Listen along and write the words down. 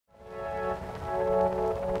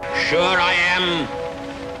sure I am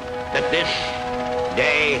that this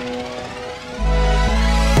day,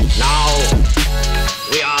 now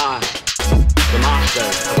we are the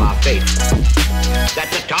masters of our fate, that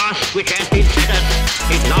the task which has been set us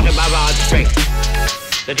is not above our strength,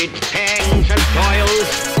 that its pangs and toils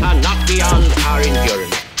are not beyond our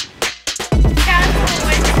endurance.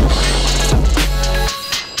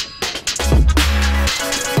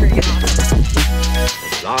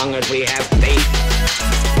 As long as we have faith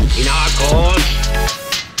in our cause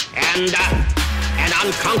and an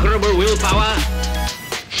unconquerable willpower,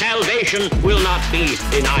 salvation will not be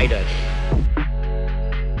denied us.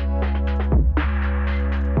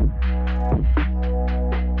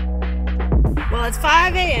 Well, it's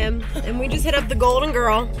 5 a.m. and we just hit up the Golden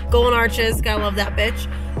Arches, gotta love that bitch.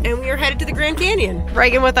 And we are headed to the Grand Canyon.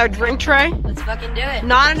 Reagan with our drink tray. Let's fucking do it.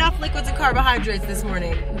 Not enough liquids and carbohydrates this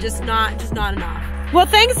morning. Just not enough. Well,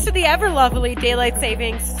 thanks to the ever lovely daylight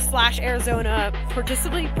savings / Arizona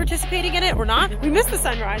participating in it or not, we missed the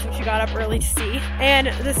sunrise, which we got up early to see. And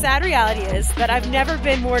the sad reality is that I've never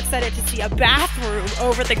been more excited to see a bathroom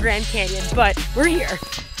over the Grand Canyon, but we're here.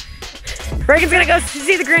 Reagan's gonna go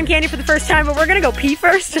see the Grand Canyon for the first time, but we're gonna go pee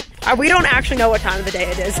first. We don't actually know what time of the day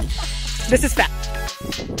it is. This is fact.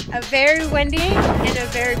 A very windy and a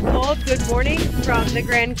very cold good morning from the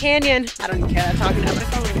Grand Canyon. I don't even care, I'm talking to my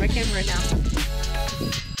phone and my camera right now.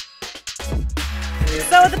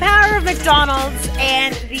 So with the power of McDonald's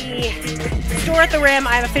and the store at the Rim,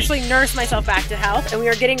 I've officially nursed myself back to health, and we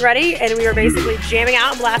are getting ready, and we are basically jamming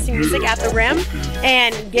out and blasting music at the Rim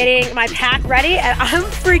and getting my pack ready, and I'm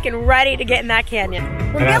freaking ready to get in that canyon.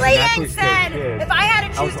 When Billy Yang said, if I had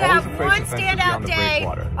to choose to have one standout day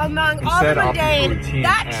among all the mundane,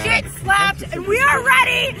 that shit slapped, and we are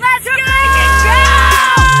ready. Let's go!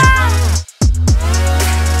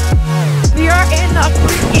 We are in the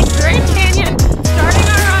freaking Grand Canyon, starting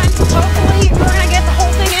our run. Hopefully we're gonna get the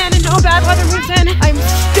whole thing in and no bad weather moves in. I'm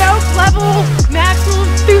stoked, level, maximum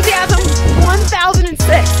enthusiasm,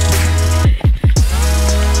 1006.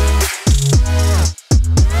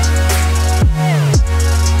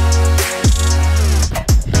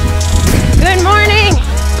 Good morning.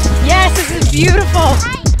 Yes, this is beautiful.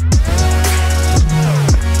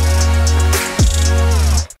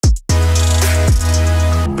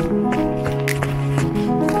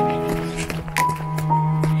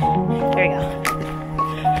 There you go.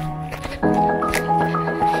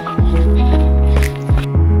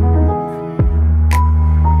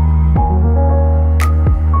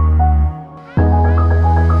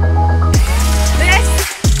 This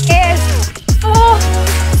is full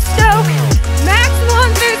stoke, maximum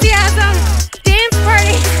enthusiasm, dance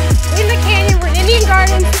party in the canyon. We're in Indian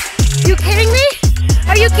Gardens. Are you kidding me?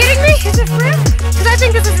 Are you kidding me? Is this real? Because I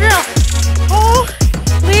think this is real.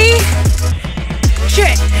 Holy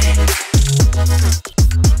shit.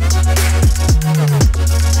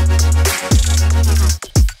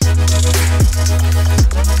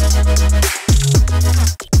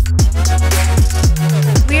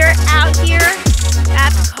 We are out here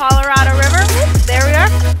at the Colorado River. There we are.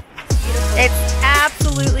 It's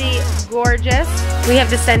absolutely gorgeous. We have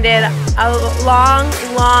descended a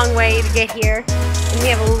long way to get here. And we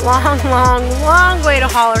have a long way to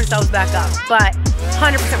haul ourselves back up. But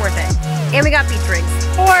 100% worth it. And we got beach drinks.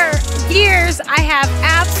 For years, I have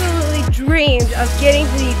absolutely dreamed of getting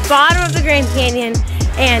to the bottom of the Grand Canyon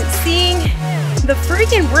and seeing the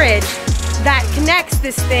freaking bridge that connects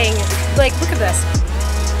this thing. Like, look at this.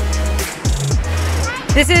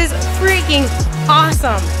 This is freaking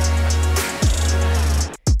awesome.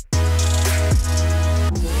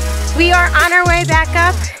 We are on our way back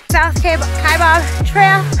up South Kaibab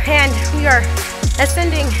Trail, and we are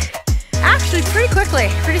ascending actually pretty quickly,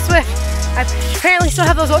 pretty swift. I apparently still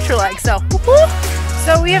have those ultra legs, so woo-hoo.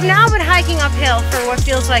 So we have now been hiking uphill for what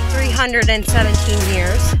feels like 317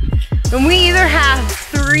 years. And we either have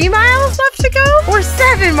 3 miles left to go or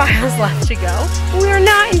 7 miles left to go. We are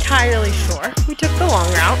not entirely sure. We took the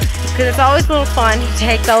long route because it's always a little fun to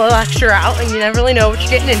take the little extra route and you never really know what you're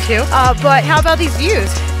getting into. But how about these views?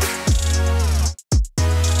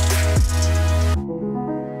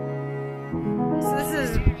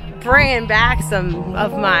 Bringing back some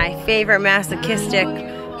of my favorite masochistic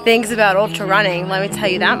things about ultra running, let me tell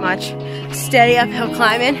you that much. Steady uphill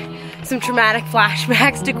climbing, some traumatic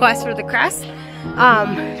flashbacks to Quest for the Crest,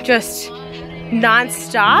 just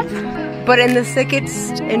non-stop, but in the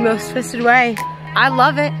sickest and most twisted way. I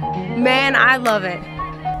love it, man, I love it.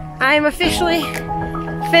 I am officially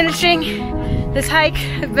finishing this hike.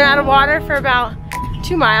 I've been out of water for about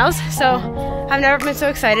 2 miles, so I've never been so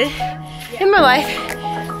excited in my life.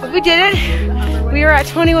 But we did it. We are at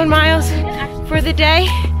 21 miles for the day.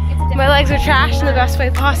 My legs are trashed in the best way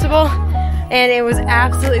possible, and it was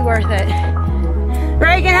absolutely worth it.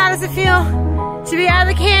 Reagan, how does it feel to be out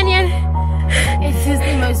of the canyon? It's just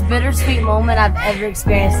the most bittersweet moment I've ever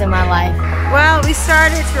experienced in my life. Well, we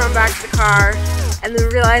started to run back to the car, and then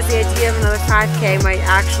realized the idea of another 5K might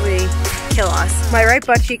actually kill us. My right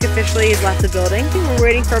butt cheek officially has left the building. We're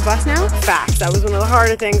waiting for a bus now. Facts, that was one of the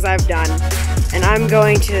harder things I've done. And I'm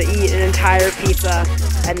going to eat an entire pizza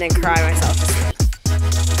and then cry myself to